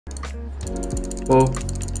Oh.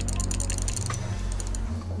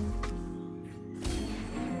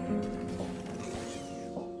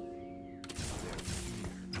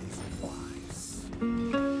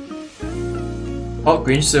 Oh,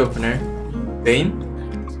 green still opener. Vayne?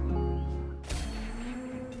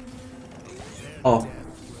 Oh.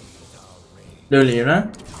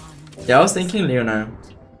 Leona? Yeah, I was thinking Leona.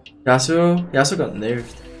 Yasuo got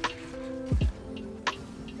nerfed.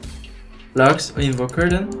 Lux Invoker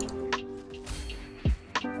then?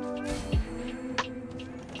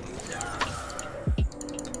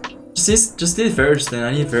 Just did verse then,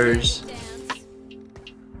 I need verse.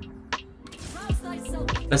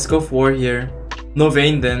 Let's go for here. No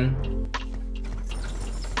Vayne then.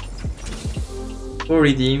 Or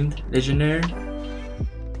redeemed, legendary.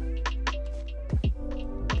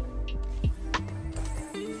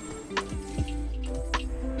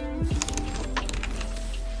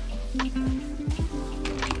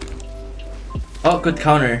 Oh, good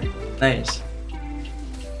counter. Nice.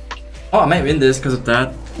 Oh, I might win this because of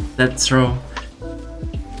that throw.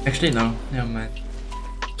 Actually, no. Never mind.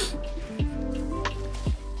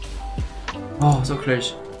 Oh, so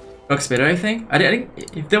close. Lux better, I think. I think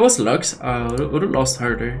if there was Lux, would have lost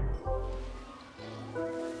harder.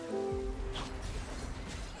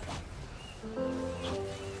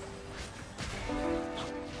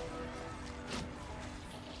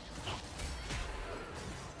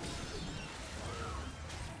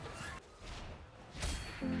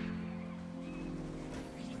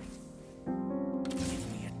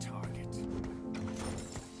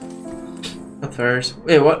 First,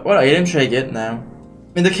 wait, what item should I get now?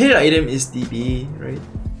 I mean, the killer item is DB, right?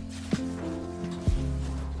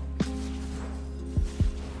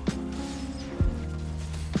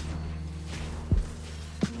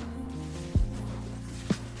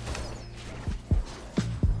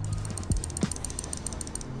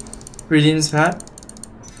 Redeems Pat.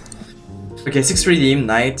 Okay, 6 redeem,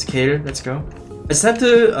 Knight, Kale, let's go. I just have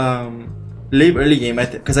to leave early game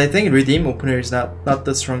because I think redeem opener is not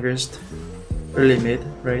the strongest. Early mid,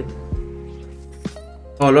 right?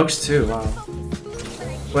 Oh, Lux too, wow.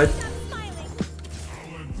 What?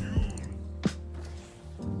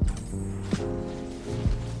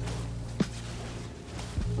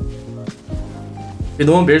 Wait,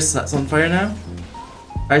 no one builds Sunfire now?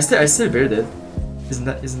 I still build it. Isn't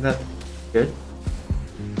that good?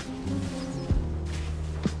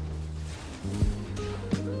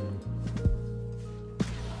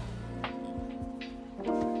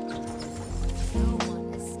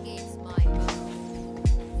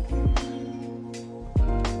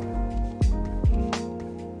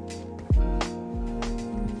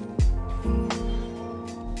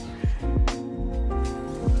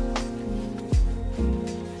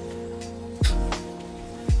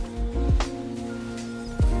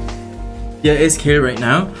 Yeah, it's Kale right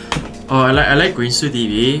now. Oh, I like Green Suit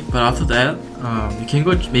DB, but after that, you can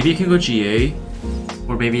go GA,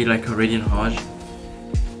 or maybe like a Radiant Hodge.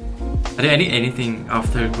 I think I need anything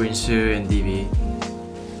after Green Suit and DB.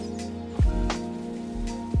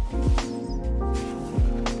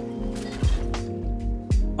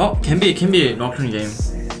 Oh, can be a Nocturne game.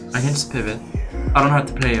 I can just pivot. I don't have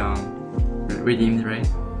to play Redeemed, right?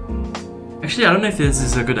 Actually, I don't know if this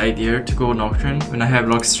is a good idea to go Nocturne when I have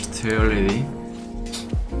Lux 2 already.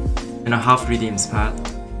 And a half redeems path.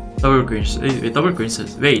 Double green. Wait, double green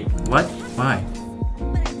says. Wait, what? Why?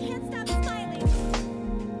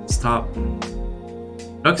 Stop.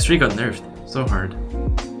 Lux 3 got nerfed. So hard.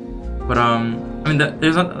 But I mean,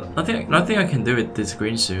 there's nothing I can do with this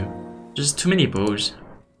green suit. Just too many bows.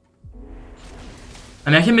 I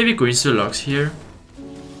mean, I can maybe green suit Lux here.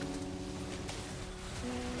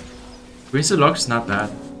 Green suit Lux is not bad.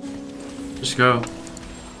 Just go.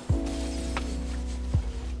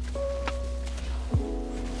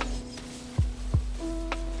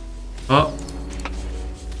 Oh.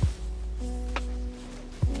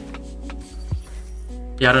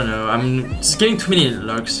 Yeah, I don't know. I'm just getting too many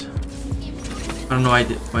Lux. I don't know why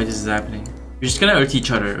this is happening. We're just gonna ult each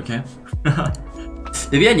other, okay?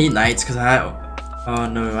 Maybe I need knights because I have... Oh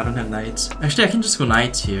no, I don't have knights. Actually, I can just go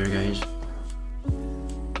knights here, guys.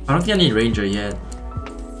 I don't think I need ranger yet.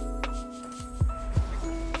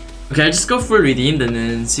 Okay, I just go for redeemed and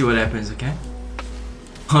then see what happens, okay?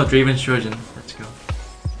 Oh, Draven Trojan. Let's go.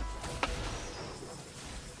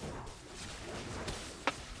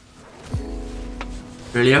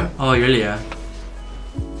 Earlier? Oh, earlier.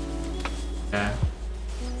 Yeah.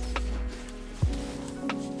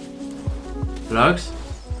 Lux?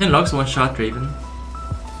 Can Lux one shot Draven?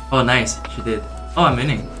 Oh, nice. She did. Oh, I'm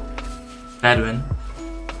winning. Bad win.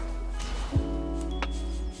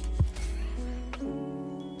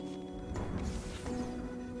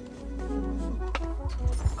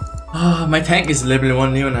 Oh, my tank is level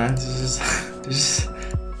 1 Leona. This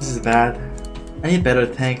is bad. I need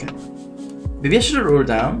better tank. Maybe I should roll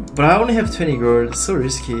down, but I only have 20 gold. It's so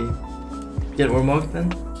risky. Get Ormog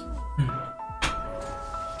then?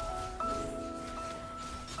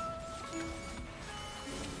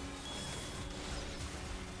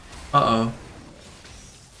 Uh-oh.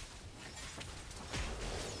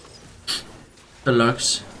 The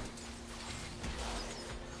Lux.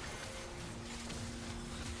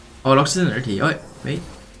 Oh, Lux is an early. Oh, wait.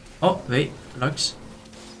 Oh, wait. Lux.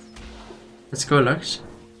 Let's go, Lux.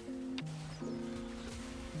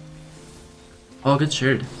 Oh, good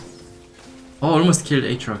shield. Oh, almost killed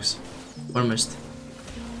Aatrox. Almost.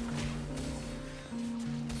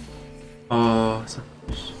 Oh,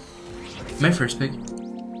 my first pick.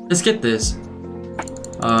 Let's get this.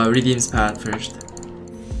 Redeem's path first.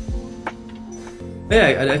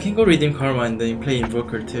 Yeah, I can go redeem Karma and then play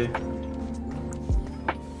Invoker too.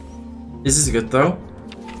 This is good though.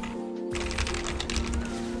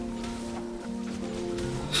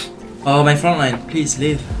 Oh, my front line, please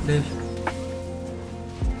live.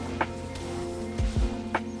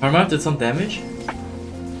 Karma did some damage.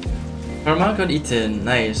 Karma got eaten,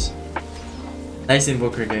 nice. Nice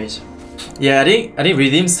Invoker, guys. Yeah, I think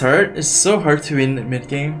Redeem's hard. It's so hard to win mid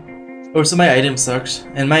game. Also, my item sucks,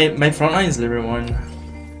 and my front line is level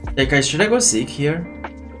 1. Yeah, guys, should I go Zeke here?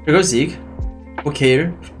 Should I go Zeke? Okay,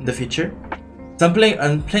 in the future. So I'm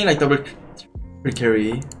playing like double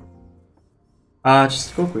carry.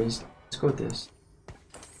 Just go Greens. Let's go with this.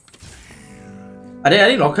 I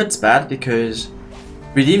think Lockhead's bad because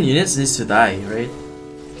Redeem units needs to die, right?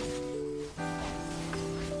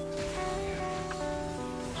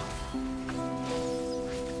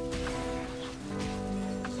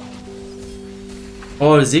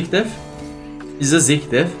 Oh, Zeke def? Is a Zeke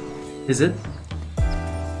def? Is it?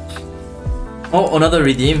 Oh, another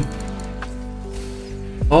Redeem.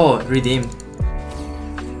 Oh, Redeem.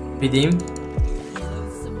 Redeem.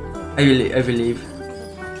 I believe.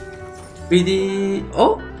 Redeem.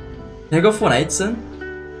 Oh! Can I go for Knights then?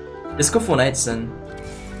 Let's go for Knights then.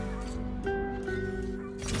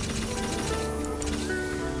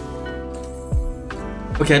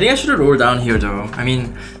 Okay, I think I should roll down here though. I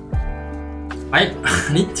mean, I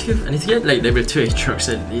need to get like level 2 Aatrox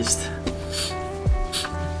at least.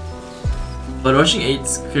 But rushing 8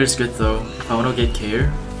 feels good though, if I wanna get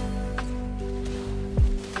care.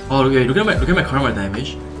 Oh, okay, look at my Karma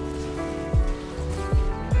damage.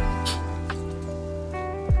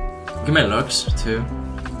 Look at my Lux too.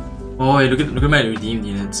 Oh, hey, look at my redeemed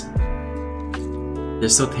units. They're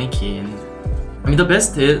so tanky, and I mean the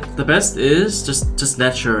best is just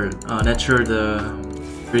natural the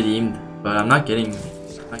redeemed. But I'm not getting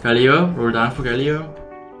Galio. Roll down for Galio.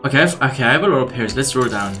 Okay, I have a lot of pairs. Let's roll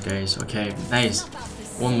down, guys. Okay, nice.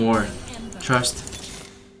 One more. Trust.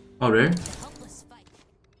 Oh, rare? Is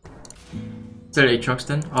there 8 trucks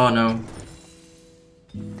then? Oh no.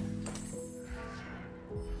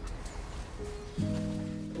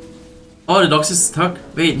 Oh, the Lux is stuck.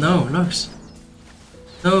 Wait, no, Lux.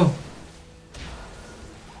 No.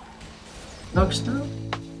 Lux, no.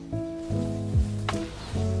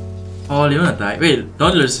 Oh, Leona died. Wait,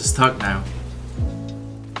 Nautilus is stuck now.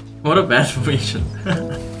 What a bad formation.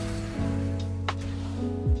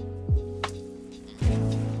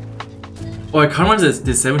 Oh, Karma did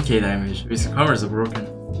 7k damage. Because Karmas are broken.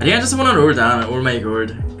 I think I just want to roll down all my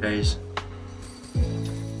gold, guys.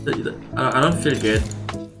 I don't feel good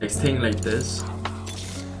like staying like this.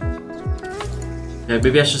 Yeah,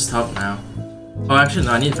 maybe I should stop now. Oh, actually,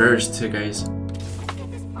 no, I need verse too, guys.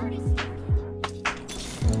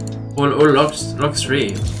 Oh, Lux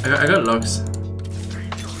 3. I got Lux.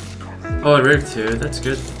 Oh, rare 2. That's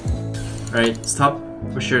good. Alright, stop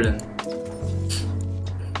for sure then.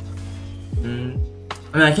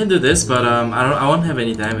 I mean, I can do this, but I won't have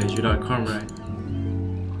any damage without Karma, right?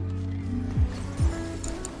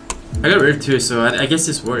 I got rare 2, so I guess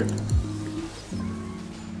this worked.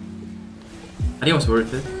 I think it was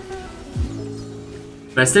worth it.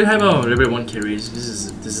 But I still have a level 1 carries. This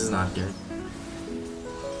is not good.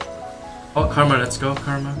 Oh, Karma, let's go,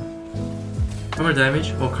 Karma. Karma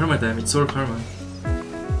damage. Oh, Karma damage. Soul Karma.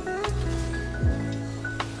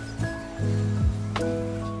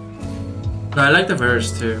 No, I like the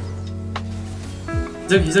verse too.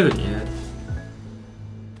 He's a good unit.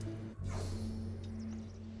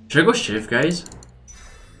 Should I go Shiv, guys?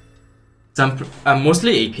 I'm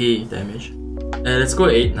mostly AP damage. Let's go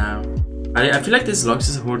 8 now. I feel like this Lux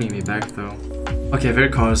is holding me back though. Okay, very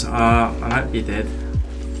close. I might be dead.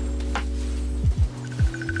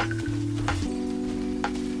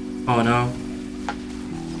 Oh no.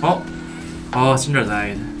 Oh, Syndra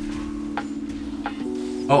died.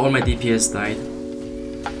 Oh, all my DPS died.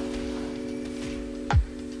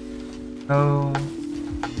 Oh.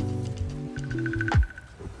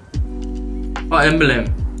 Oh, emblem.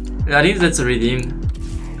 I think that's a redeemed.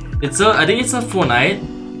 I think it's a 4-night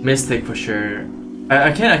Mystic for sure.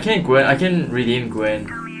 I can Gwen. I can redeem Gwen.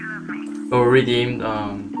 Or redeemed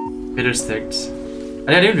Fiddlesticks.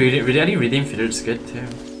 I think redeem Fiddlesticks good too.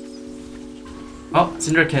 Oh,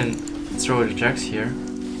 Syndra can throw the jacks here.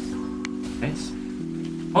 Nice.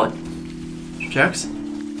 Oh, jacks.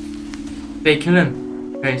 Wait, kill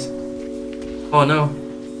him, guys. Oh no.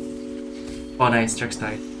 Oh nice, jacks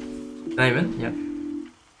died. Did I even? Yep.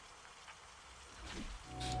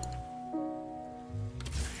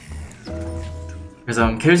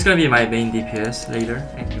 Because Kill's gonna be my main DPS later.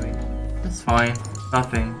 Anyway, that's fine.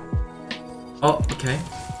 Nothing. Oh, okay.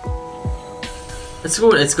 Let's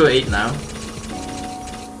go 8 now.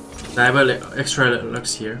 I have an extra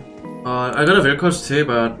lux here. I got a Vel'Koz too,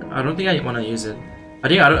 but I don't think I want to use it. I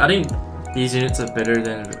think these units are better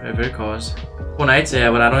than a Vel'Koz. 4 nights, yeah,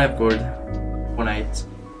 but I don't have gold. 4 nights.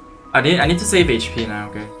 I need to save HP now.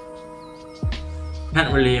 Okay.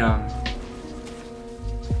 Can't really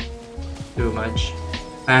do much.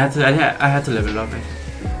 I had to level up. I think.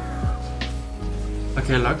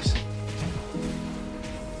 Okay, Lux.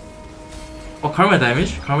 Oh, karma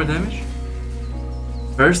damage. Karma damage.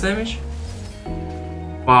 Burst damage.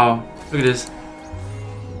 Wow, look at this.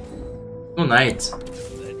 No knights.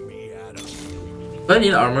 Do I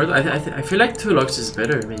need armor? I feel like 2 Lux is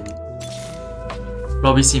better, maybe.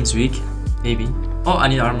 Lobby seems weak, maybe. Oh, I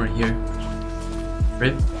need armor here.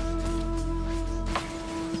 Rip.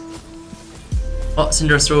 Oh,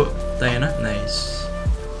 Cinder throw Diana. Nice.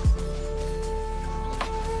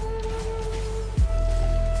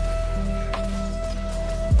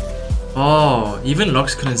 Oh, even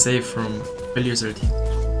Lux couldn't save from Value's ulti.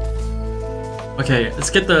 Okay, let's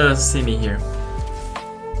get the Simi here.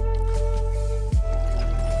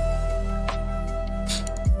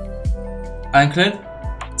 Anklet?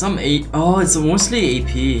 Some 8. Oh, it's mostly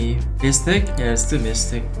AP. Mystic? Yeah, it's still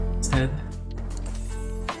Mystic instead.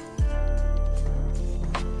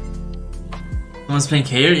 Someone's playing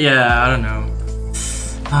Kair? Yeah, I don't know.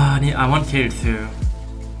 I want Kair too.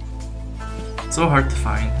 So hard to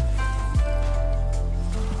find.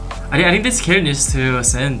 I think this Kair needs to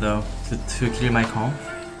ascend though to kill my comp.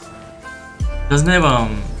 Doesn't have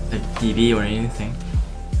like DB or anything.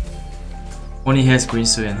 Only has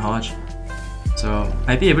Greensu and Hodge. So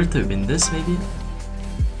I'd be able to win this maybe?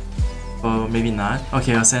 Or maybe not.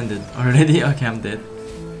 Okay, ascended already. Okay, I'm dead.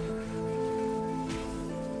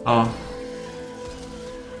 Oh.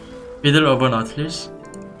 Middle over Nautilus.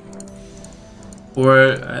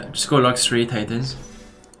 Or just go Lux 3 Titans.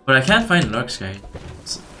 But I can't find Lux, guys.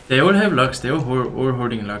 They all have Lux, they all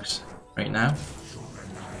holding Lux right now.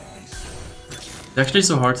 It's actually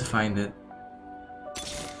so hard to find it.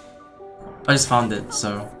 I just found it,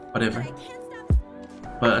 so whatever.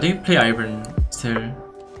 But I think play Ivern still.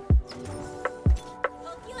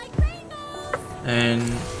 And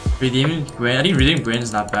redeeming Gwen, I think redeeming Gwen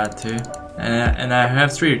is not bad too. And I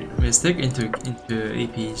have 3 Mystic into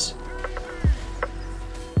APs.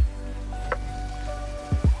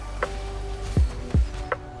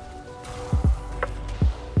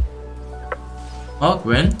 Oh,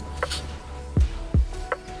 Gwen.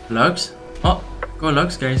 Lux. Oh, go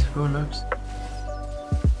Lux, guys. Go Lux.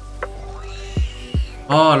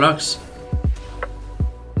 Oh, Lux.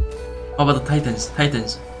 How about the Titans?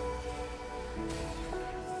 Titans.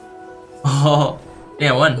 Oh,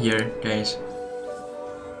 yeah, 1 here, guys.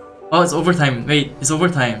 Oh, it's overtime. Wait, it's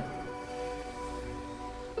overtime.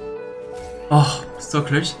 Oh, so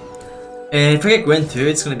close. And if I get Gwen too,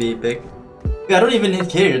 it's gonna be big. I don't even need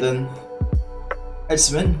Kair then. I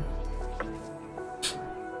just win.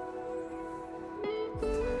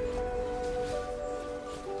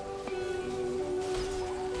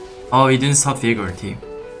 Oh, we didn't stop Viego team.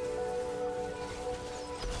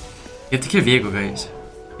 You have to kill Viego, guys.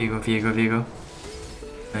 Viego.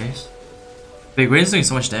 Nice. But Gwen's doing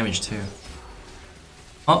so much damage too.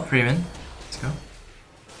 Oh, Freeman. Let's go.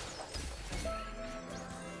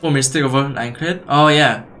 Oh, Mystic over Anklet? Oh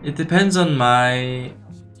yeah. It depends on my...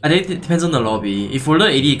 I think it depends on the lobby. If all the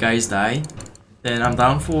 80 guys die, then I'm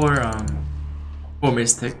down for 4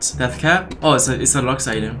 Mystics. Death cap? Oh, it's a Lux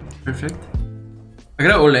item. Perfect. I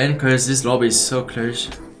gotta all in because this lobby is so close.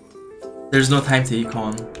 There's no time to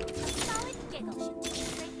econ.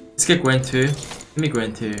 Let's get Gwen too. Give me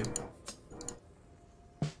Gwen too.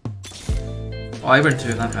 Oh, Ivern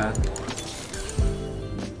too, not bad.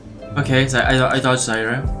 Okay, so I dodged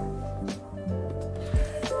Zyra.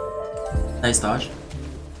 Nice dodge.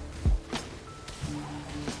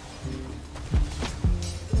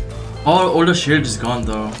 All the shield is gone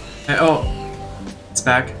though. Hey, oh, it's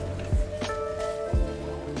back.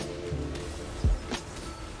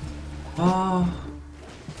 Oh,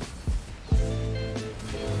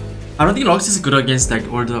 I don't think Lux is good against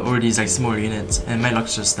like all these like small units, and my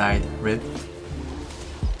Lux just died. Rip.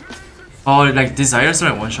 Oh, like Desires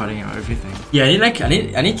are like one-shotting everything. Yeah,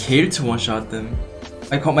 I need Kale to one-shot them.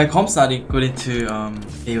 My comp's not good into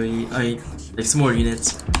AoE, like small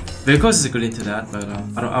units. Vel'Koz is good into that, but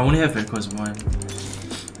I only have Vel'Koz 1.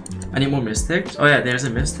 I need more Mystics. Oh yeah, there's a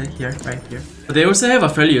Mystic here, right here. But they also have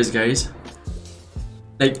Aphelios, guys.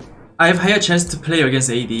 Like, I have higher chance to play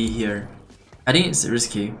against AD here. I think it's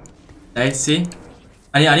risky. Right, see?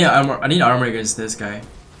 I need armor against this guy.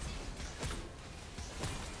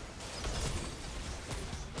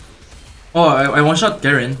 Oh, I one-shot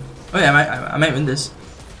Garen. Oh yeah, I might win this.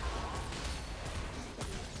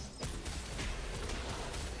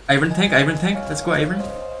 Ivern tank, let's go Ivern.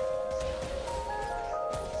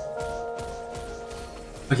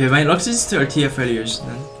 Okay, my Lux is to RTF failures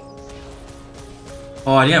then.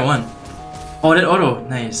 Oh, I think I won. Oh, that auto,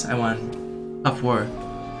 nice, I won. Top 4.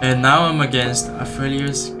 And now I'm against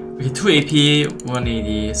Aphelios. Okay, 2 AP, 1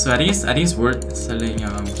 AD. So I think it's worth selling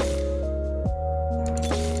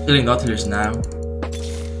Nautilus now.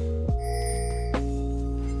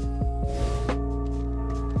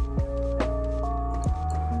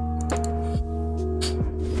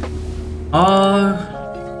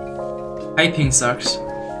 High ping sucks.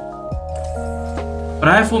 But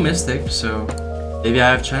I have full Mystic, so maybe I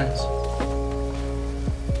have chance.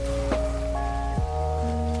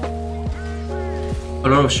 A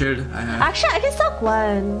lot of shield I have. Actually, I can still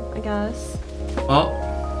Gwen, I guess. Oh.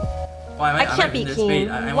 Oh, I can't be Keane.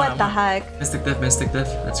 What the heck? Mystic Death,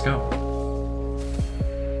 let's go.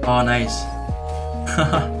 Oh, nice.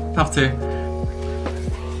 Top 2.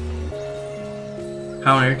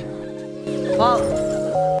 Countered. Well.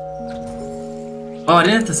 Oh, I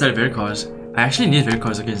didn't have to sell Vel'Koz. I actually need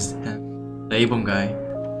Vel'Koz against him. The A-bomb guy.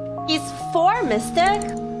 He's 4 Mystic?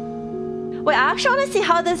 Wait, I actually want to see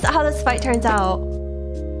how this fight turns out.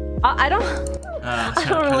 I don't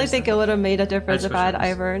really think it would have made a difference if I had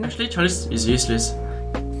Ivern. Actually, Charles is useless.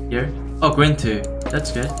 Here. Oh, Gwen 2.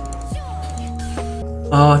 That's good.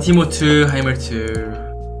 Oh, Teemo 2, Heimer 2.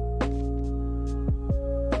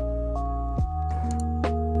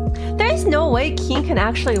 There's no way Keane can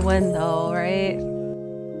actually win though, right?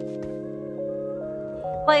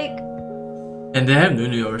 Like... And they have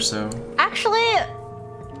Nunu or so. Actually...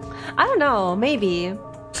 I don't know, maybe.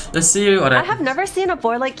 Let's see what I have never seen a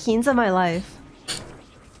board like Keane's in my life.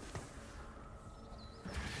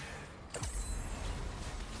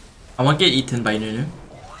 I won't get eaten by Nunu.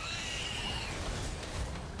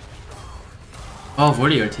 Oh,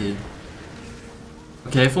 Warrior team.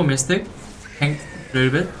 Okay, full Mystic. Tanked a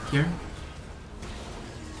little bit here.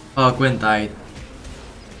 Oh, Gwen died.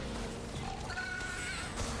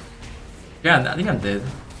 Yeah, I think I'm dead.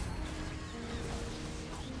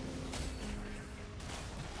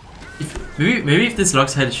 Maybe if this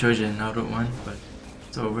Lux had Shojin, I would have won, but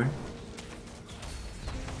it's over.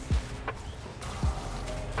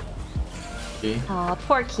 Okay. Aw,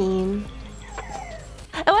 poor Keane.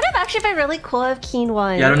 It would have actually been really cool if Keane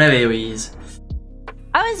won. Yeah, I don't have AoEs.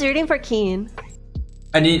 I was rooting for Keane.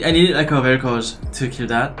 I needed like a Vel'Koz to kill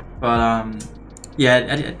that, but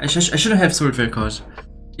yeah, I shouldn't have sold Vel'Koz.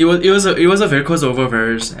 It was a Vel'Koz over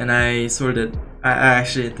Vers, and I sold it. I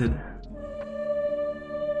actually did.